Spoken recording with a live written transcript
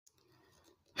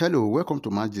Hello, welcome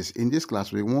to Mathgist. In this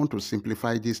class, we want to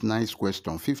simplify this nice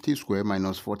question. 50 square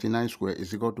minus 49 square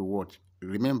is equal to what?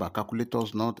 Remember,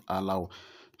 calculators not allow.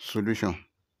 Solution.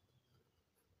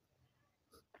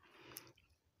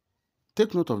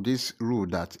 Take note of this rule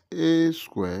that a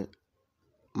square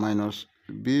minus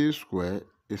b square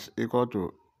is equal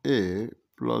to a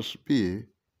plus b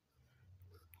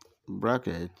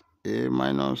bracket a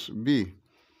minus b.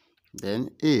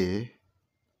 Then a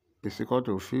is equal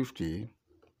to 50,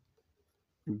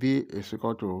 b is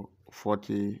equal to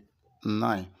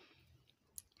 49.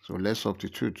 So let's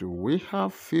substitute. We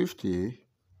have 50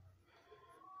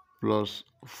 plus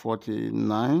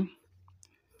 49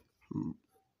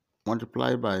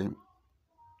 multiplied by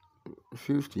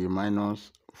 50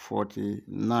 minus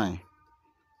 49.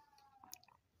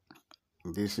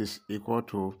 This is equal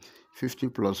to 50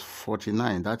 plus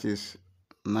 49, that is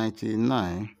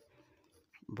 99,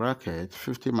 bracket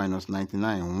 50 minus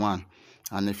 99, 1.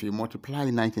 And if you multiply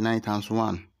 99 times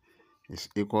 1, it's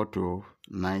equal to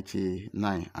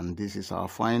 99. And this is our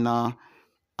final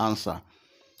answer.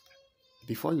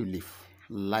 Before you leave,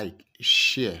 like,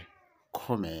 share,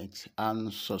 comment,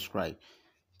 and subscribe.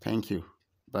 Thank you.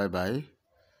 Bye-bye.